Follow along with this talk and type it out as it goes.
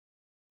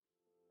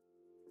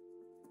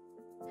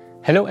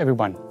Hello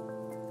everyone!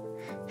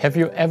 Have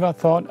you ever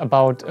thought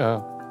about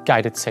a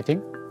guided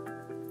setting?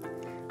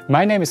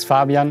 My name is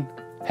Fabian.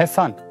 Have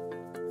fun!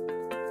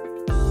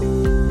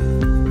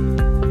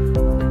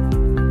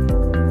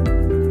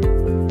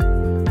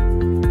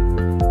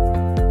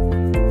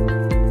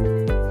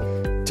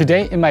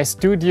 Today in my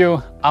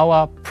studio,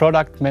 our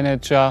product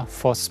manager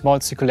for small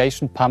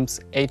circulation pumps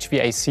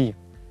HVAC.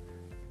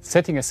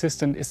 Setting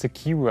assistant is the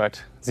keyword.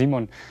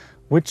 Simon,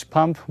 which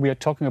pump we are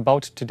talking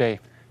about today?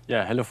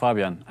 Yeah, hello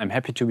Fabian. I'm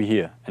happy to be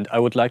here, and I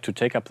would like to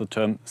take up the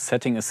term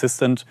setting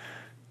assistant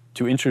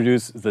to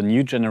introduce the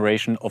new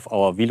generation of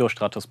our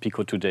Wilo-Stratos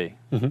PICO today.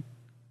 The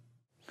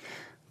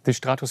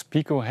Stratos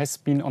PICO has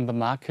been on the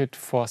market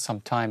for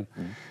some time,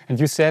 and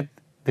you said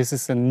this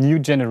is a new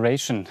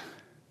generation.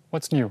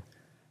 What's new?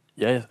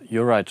 Yeah,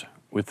 you're right.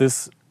 With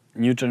this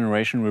new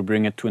generation, we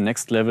bring it to a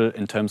next level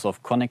in terms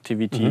of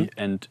connectivity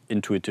and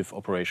intuitive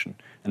operation.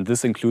 And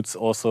this includes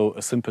also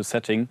a simple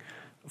setting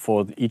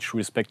for each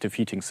respective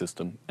heating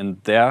system. And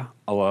there,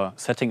 our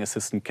setting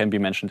assistant can be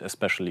mentioned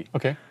especially.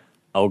 Okay.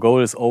 Our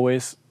goal is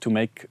always to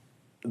make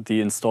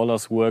the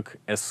installers work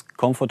as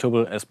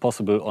comfortable as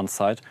possible on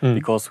site,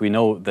 because we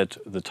know that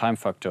the time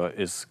factor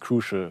is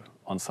crucial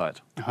on site.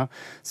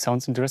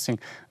 Sounds interesting.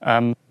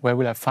 Where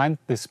will I find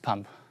this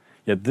pump?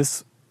 Yeah,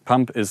 this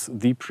pump is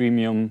the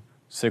premium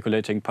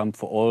circulating pump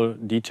for all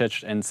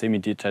detached and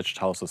semi-detached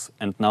houses.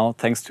 And now,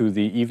 thanks to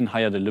the even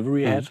higher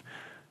delivery head,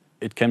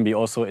 it can be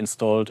also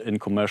installed in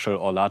commercial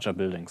or larger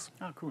buildings.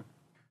 Ah, cool.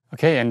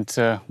 Okay, and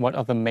what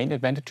are the main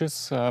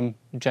advantages,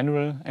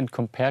 general and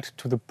compared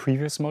to the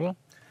previous model?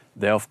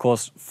 There are, of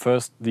course,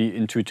 first the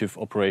intuitive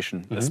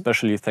operation,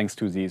 especially thanks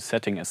to the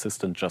setting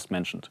assistant just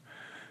mentioned.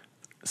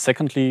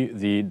 Secondly,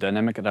 the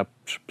Dynamic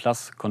Adapt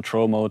Plus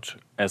control mode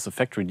as a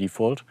factory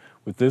default.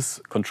 With this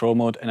control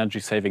mode, energy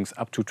savings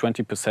up to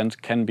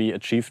 20% can be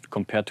achieved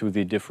compared to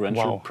the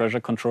differential pressure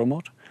control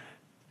mode.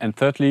 And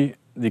thirdly,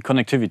 the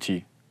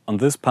connectivity. On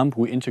this pump,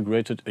 we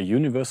integrated a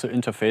universal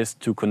interface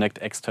to connect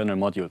external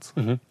modules.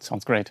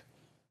 Sounds great.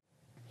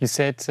 You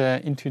said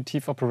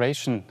intuitive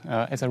operation.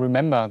 As I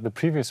remember, the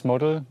previous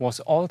model was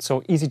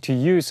also easy to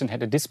use and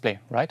had a display,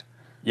 right?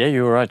 Yeah,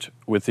 you're right.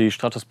 With the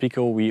Stratos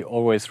PICO, we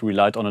always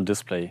relied on a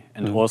display.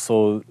 And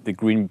also the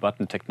green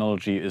button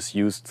technology is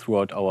used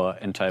throughout our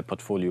entire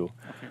portfolio.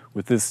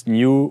 With this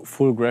new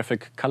full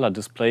graphic color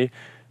display,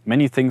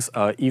 many things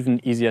are even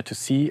easier to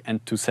see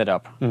and to set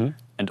up.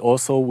 And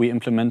also we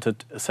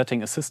implemented a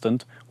setting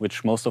assistant,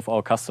 which most of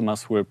our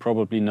customers will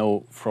probably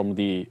know from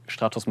the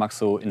Stratos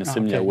Maxo in a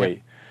similar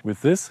way.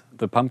 With this,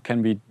 the pump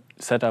can be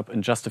set up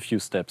in just a few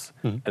steps,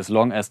 as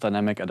long as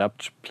Dynamic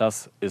Adapt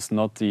Plus is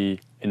not the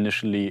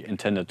initially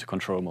intended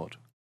control mode.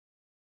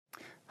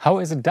 How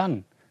is it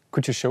done?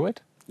 Could you show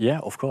it? Yeah,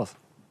 of course.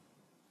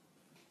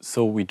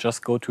 So we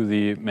just go to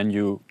the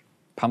menu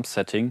pump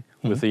setting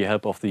with the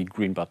help of the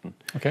green button.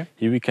 Okay.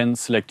 Here we can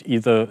select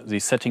either the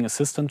setting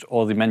assistant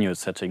or the manual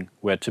setting,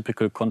 where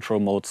typical control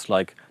modes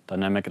like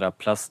Dynamic Adapt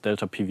Plus,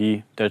 Delta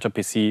PV, Delta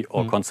PC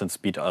or constant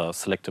speed are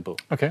selectable.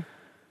 Okay.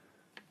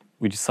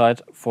 We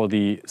decide for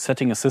the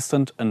setting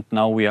assistant, and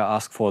now we are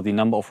asked for the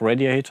number of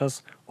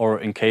radiators, or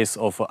in case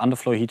of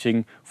underfloor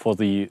heating, for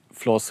the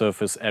floor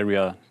surface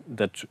area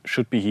that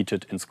should be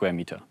heated in square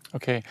meter.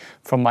 Okay.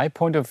 From my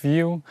point of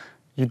view,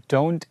 you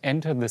don't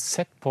enter the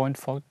set point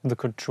for the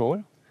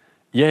control?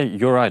 Yeah,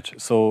 you're right.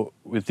 So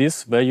with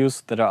these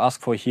values that are asked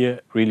for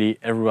here, really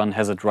everyone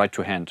has it right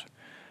to hand.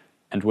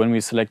 And when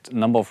we select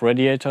number of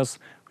radiators,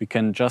 we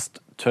can just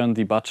turn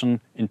the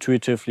button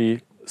intuitively,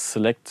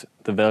 select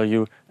the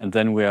value, and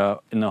then we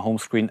are in a home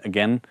screen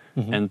again,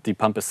 and the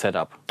pump is set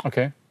up.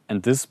 Okay.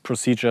 And this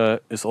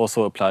procedure is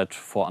also applied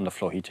for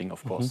underfloor heating,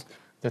 of course.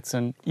 That's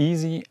an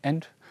easy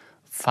and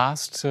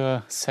fast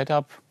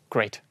setup.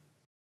 Great.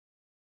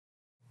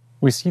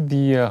 We see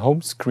the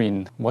home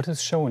screen. What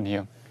is shown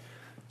here?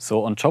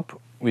 So on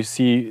top, we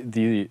see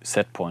the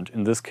set point,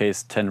 in this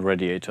case 10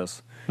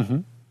 radiators.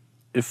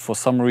 If for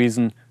some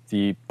reason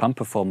the pump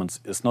performance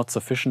is not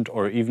sufficient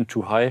or even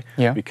too high,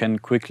 we can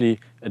quickly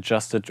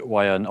adjust it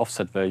via an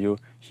offset value.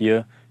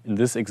 Here, in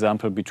this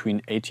example,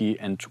 between 80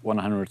 and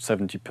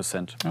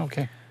 170%.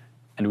 Okay.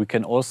 And we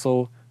can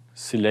also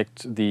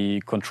select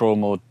the control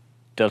mode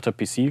Delta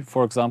PC,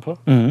 for example.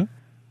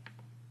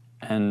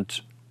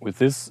 And with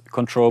this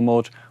control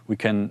mode, we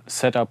can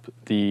set up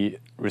the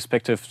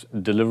respective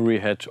delivery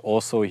head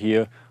also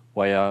here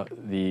via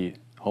the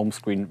home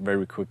screen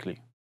very quickly.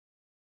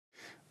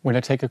 When I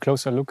take a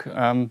closer look,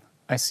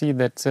 I see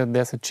that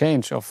there's a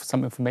change of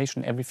some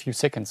information every few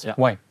seconds.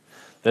 Why?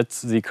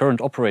 That's the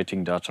current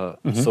operating data.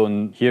 So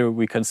in here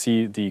we can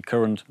see the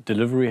current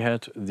delivery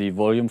head, the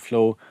volume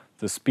flow,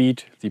 the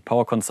speed, the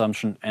power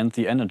consumption and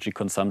the energy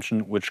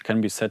consumption, which can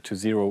be set to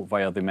 0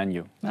 via the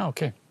menu.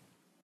 Okay.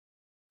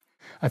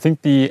 I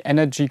think the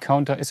energy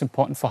counter is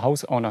important for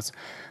house owners.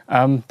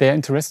 They're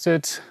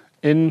interested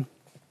in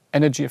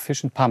energy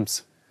efficient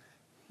pumps.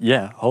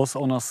 Yeah, house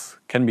owners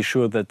can be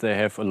sure that they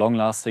have a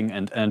long-lasting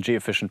and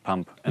energy-efficient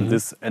pump. And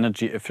this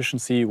energy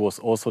efficiency was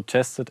also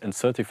tested and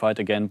certified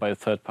again by a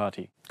third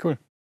party. Cool.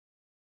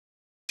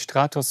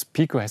 Wilo-Stratos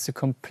PICO has a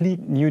complete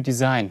new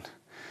design.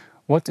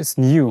 What is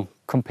new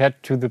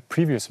compared to the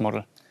previous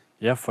model?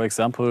 Yeah, for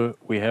example,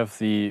 we have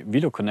the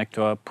WILO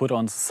connector put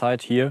on the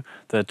side here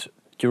that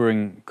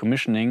during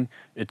commissioning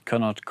it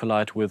cannot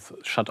collide with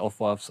shut-off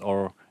valves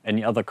or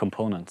any other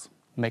components.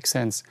 Makes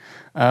sense.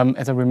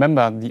 As I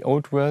remember, the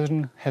old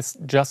version has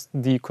just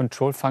the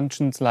control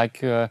functions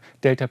like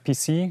delta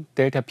PC,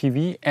 delta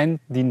PV and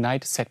the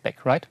night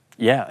setback, right?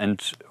 Yeah,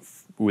 and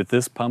with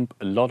this pump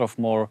a lot of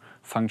more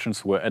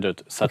functions were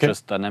added, such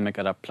as Dynamic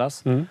Adapt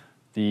Plus,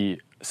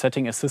 the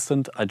setting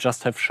assistant I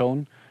just have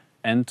shown,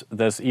 and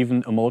there's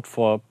even a mode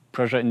for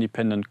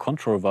pressure-independent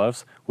control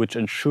valves, which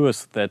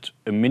ensures that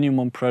a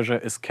minimum pressure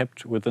is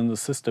kept within the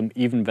system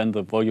even when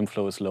the volume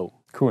flow is low.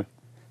 Cool.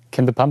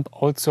 Can the pump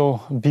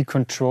also be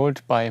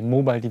controlled by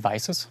mobile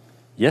devices?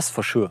 Yes,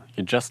 for sure.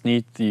 You just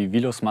need the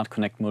Wilo-Smart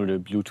Connect module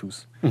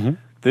Bluetooth.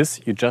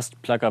 This you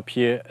just plug up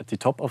here at the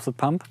top of the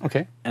pump,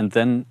 and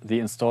then the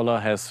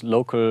installer has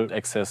local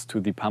access to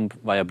the pump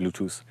via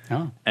Bluetooth.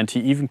 And he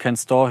even can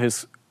store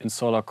his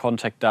installer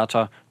contact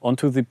data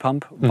onto the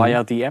pump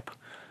via the app.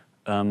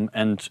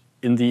 And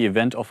in the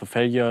event of a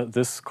failure,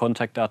 this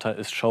contact data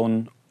is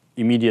shown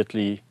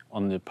immediately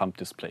on the pump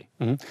display.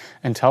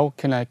 And how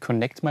can I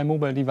connect my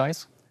mobile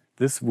device?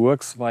 This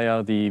works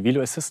via the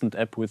WILO Assistant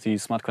app with the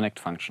Smart Connect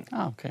function.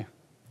 Okay.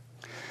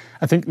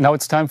 I think now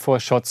it's time for a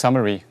short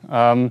summary.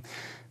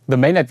 The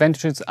main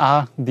advantages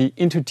are the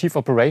intuitive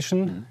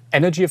operation,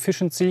 energy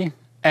efficiency,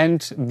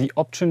 and the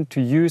option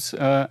to use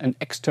an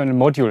external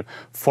module,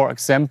 for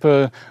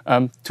example,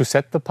 to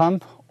set the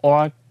pump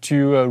or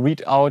to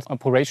read out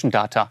operation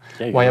data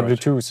via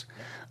Bluetooth.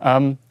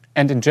 And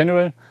in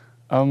general,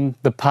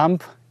 the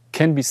pump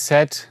can be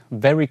set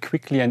very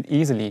quickly and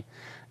easily.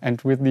 And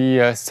with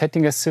the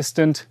setting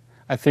assistant,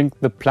 I think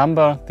the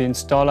plumber, the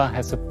installer,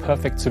 has a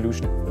perfect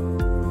solution.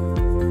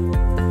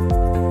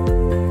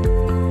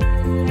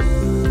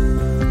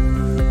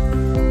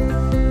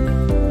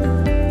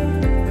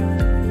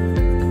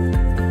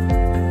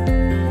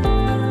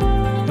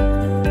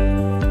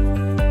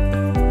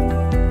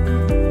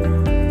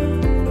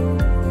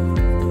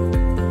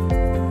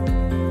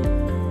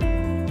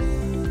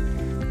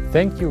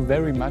 Thank you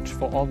very much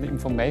for all the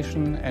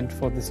information and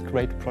for this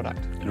great product.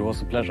 It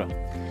was a pleasure.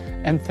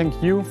 And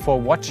thank you for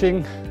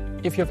watching.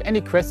 If you have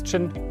any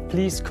question,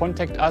 please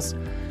contact us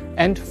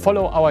and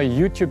follow our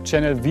YouTube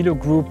channel WILO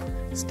Group.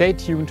 Stay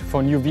tuned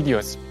for new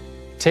videos.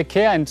 Take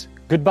care and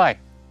goodbye.